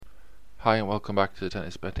Hi and welcome back to the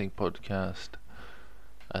Tennis Betting Podcast.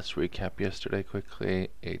 Let's recap yesterday quickly.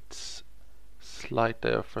 It's slight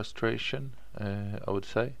day of frustration, I would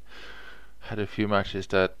say. Had a few matches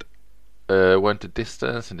that went the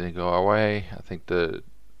distance and didn't go our way. I think the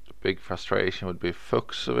big frustration would be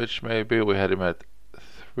Fucsovics maybe. We had him at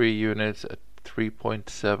 3 units at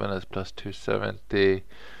 3.7 as plus 270.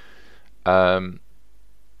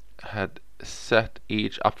 Had set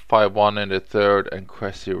each up 5-1 in the third, and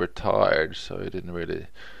Cressy retired, so he didn't really.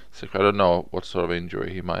 So I don't know what sort of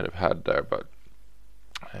injury he might have had there, but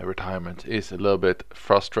retirement is a little bit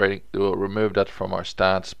frustrating. We'll remove that from our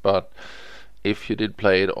stats, but if you did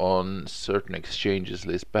play it on certain exchanges,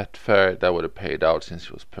 list Betfair, that would have paid out since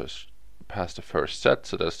he was past the first set,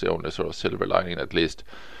 so that's the only sort of silver lining. At least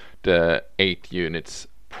the 8 units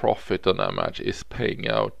profit on that match is paying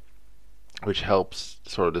out, which helps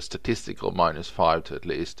sort of the statistical -5 to at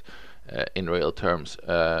least in real terms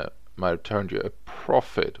might have turned you a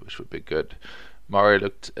profit, which would be good. Murray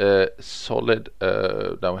looked solid.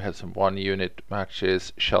 Then we had some 1 unit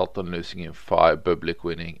matches. Shelton losing in 5, Bublik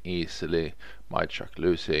winning easily, Majchak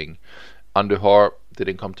losing. Andujar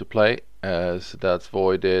didn't come to play, so that's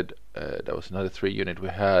voided. That was another 3 unit we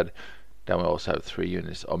had. Then we also have 3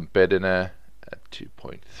 units on Bedene at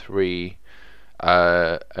 2.3.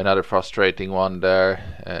 Another frustrating one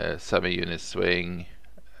there. 7 unit swing,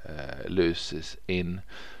 loses in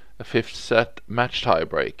a 5th set match tie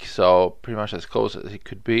break. So pretty much as close as it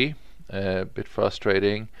could be. A bit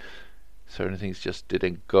frustrating. Certain things just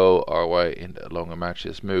didn't go our way in the longer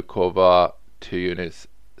matches. Mukova 2 units,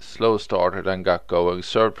 slow starter, then got going,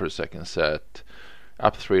 served for the 2nd set,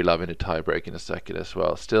 up 3-love in the tie break in the 2nd as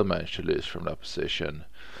well. Still managed to lose from that position.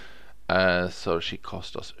 So she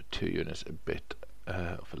cost us 2 units, a bit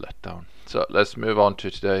of a letdown. So let's move on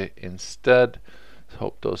to today instead.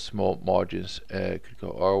 Hope those small margins could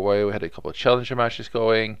go our way. We had a couple of challenger matches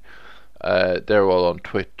going. They're all on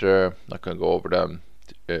Twitter. Not going to go over them.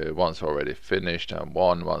 One's already finished and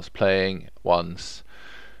one's playing. One's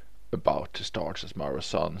about to start as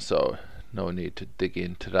Marathon, so no need to dig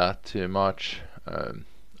into that too much.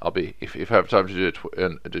 I'll be if I have time to do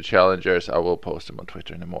the challengers, I will post them on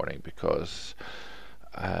Twitter in the morning, because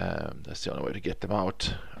that's the only way to get them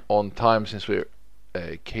out on time, since we're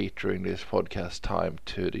catering this podcast time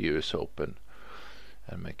to the US Open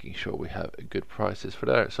and making sure we have good prices for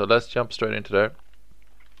there. So let's jump straight into there.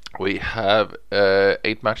 We have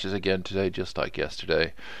 8 matches again today, just like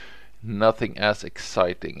yesterday. Nothing as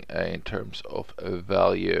exciting in terms of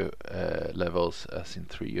value levels as in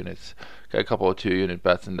 3 units. Got a couple of 2 unit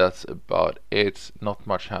bets, and that's about it. Not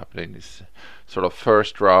much happening this sort of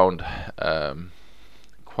first round.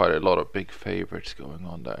 Quite a lot of big favorites going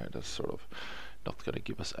on there. That's sort of not going to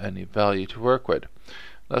give us any value to work with.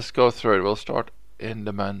 Let's go through it. We'll start in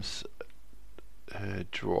the men's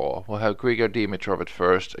draw. We'll have Grigor Dimitrov at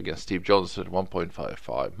first against Steve Johnson at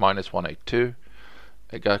 1.55, -182.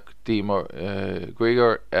 I got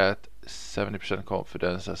Grigor at 70%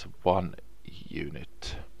 confidence as 1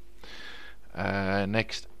 unit.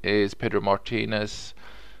 Next is Pedro Martinez.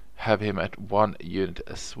 Have him at 1 unit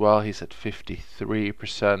as well. He's at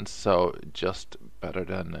 53%, so just better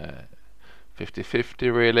than 50-50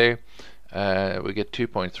 really. We get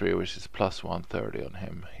 2.3, which is plus 130 on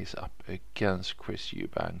him. He's up against Chris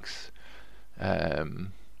Eubanks.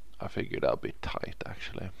 I figured that'll be tight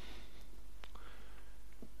actually.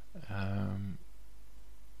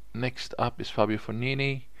 Next up is Fabio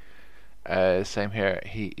Fognini. Same here.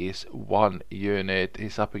 He is 1 unit.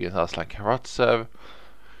 He's up against Aslan Karatsev.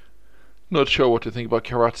 Not sure what to think about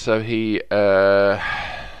Karatsev. He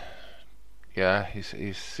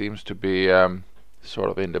seems to be sort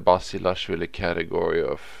of in the Basilashvili category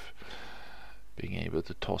of being able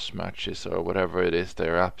to toss matches or whatever it is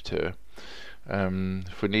they're up to.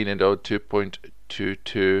 Fognini though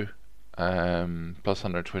 2.22. Plus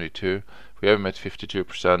 122. We have him at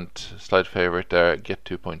 52%. Slight favorite there. Get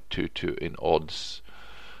 2.22 in odds.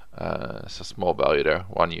 It's a small value there.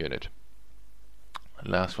 1 unit.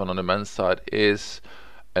 Last one on the men's side is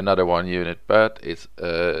another 1 unit bet. It's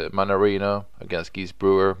Manarino against Gijs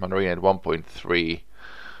Brewer. Manarino at 1.3.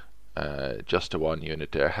 Just a 1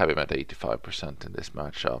 unit there. Have him at 85% in this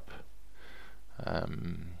matchup.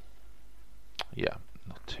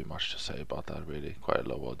 Not too much to say about that really. Quite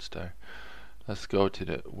low odds there. Let's go to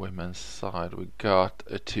the women's side. We got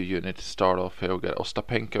a 2 unit to start off here. We got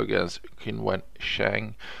Ostapenko against Qinwen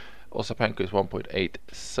Shang. Ostapenko is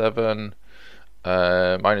 1.87,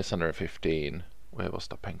 -115. We have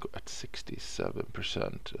Ostapenko at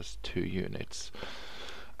 67%. That's 2 units.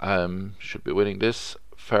 Should be winning this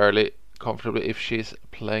fairly comfortably if she's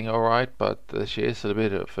playing alright, but she is a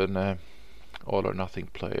bit of an all or nothing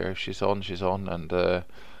player. If she's on, she's on, and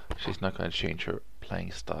she's not going to change her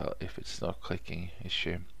playing style if it's not clicking, is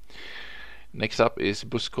she? Next up is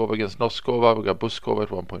Buskova against Noskova. We got Buskova at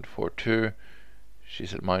 1.42.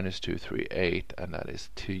 She's at minus 238, and that is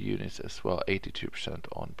 2 units as well, 82%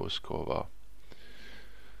 on Buskova.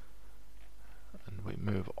 And we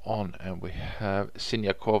move on, and we have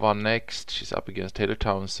Siniakova next. She's up against Taylor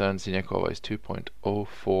Townsend. Siniakova is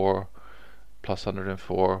 2.04 plus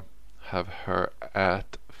 104. Have her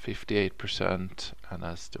at 58%, and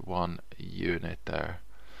that's the 1 unit there.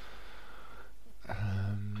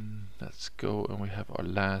 Let's go, and we have our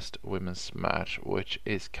last women's match, which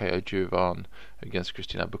is Kaja Juvan against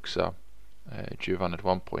Kristina Buxa. Juvan at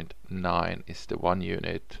 1.9 is the 1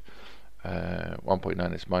 unit.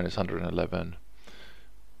 1.9 is minus 111.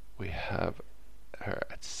 We have her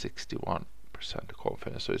at 61%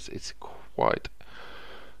 confidence, so it's quite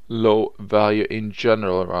low value in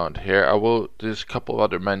general around here. There's a couple of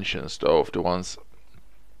other mentions though of the ones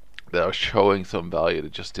that are showing some value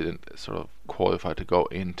that just didn't sort of qualify to go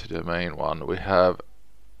into the main one.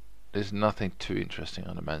 There's nothing too interesting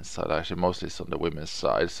on the men's side, actually mostly it's on the women's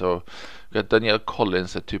side. So we got Danielle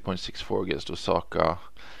Collins at 2.64 against Osaka.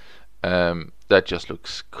 That just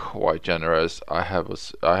looks quite generous. I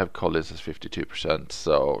have Collins as 52%,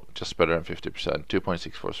 so just better than 50%.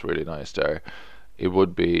 2.64 is really nice there. It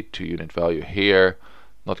would be 2 unit value here,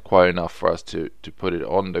 not quite enough for us to put it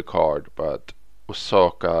on the card, but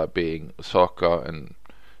Osaka being Osaka, and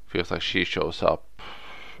feels like she shows up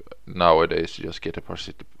nowadays to just get a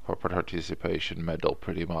participation medal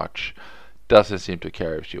pretty much. Doesn't seem to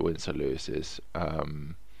care if she wins or loses.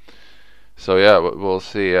 So yeah, we'll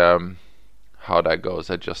see how that goes.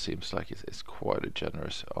 That just seems like it's quite a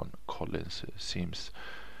generous on Collins. It seems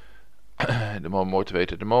the more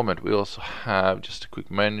motivated at the moment. We also have, just a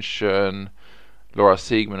quick mention, Laura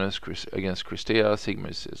Siegemund against Kristea.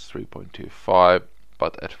 Siegemund is 3.25,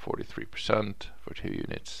 but at 43% for 2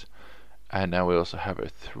 units. And now we also have a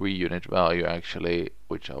 3 unit value actually,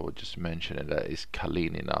 which I would just mention, and that is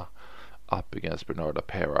Kalinina up against Bernarda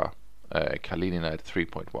Pera. Kalinina at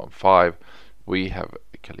 3.15. We have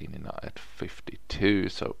Kalinina at 52,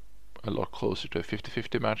 so a lot closer to a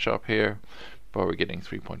 50-50 matchup here, but we're getting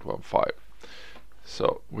 3.15.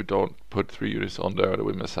 So we don't put 3 units on there, the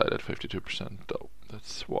women's side at 52% though.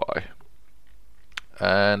 That's why.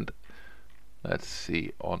 And let's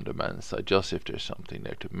see on the men's side, just if there's something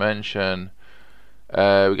there to mention.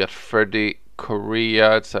 We got Freddie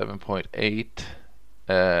Korea at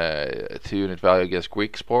 7.8. 2 unit value against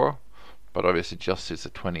Griekspoor, but obviously just is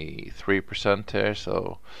at 23% here,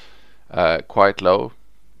 so quite low.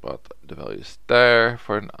 But the value is there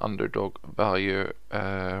for an underdog value.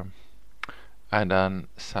 And then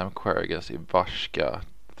Sam Querrey against Ivashka,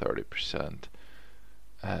 30%.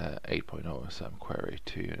 8.0 Sam Querrey,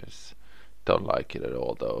 2 units. Don't like it at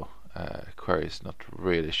all though. Querrey's not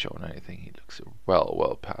really shown anything. He looks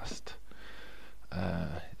well past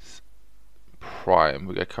his prime.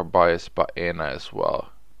 We got Carbayes Baena as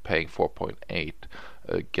well, paying 4.8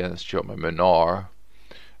 against Joma Munar.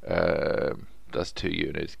 That's 2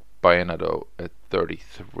 units. Baena though at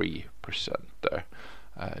 33% there.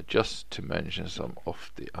 Just to mention some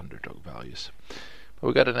of the underdog values. But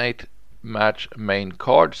we got an 8 match main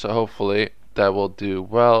card, so hopefully that will do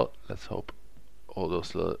well. Let's hope all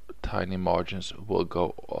those little tiny margins will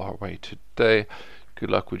go our way today.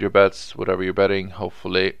 Good luck with your bets, whatever you're betting.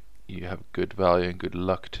 Hopefully you have good value and good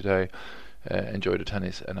luck today. Enjoy the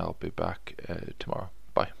tennis, and I'll be back tomorrow.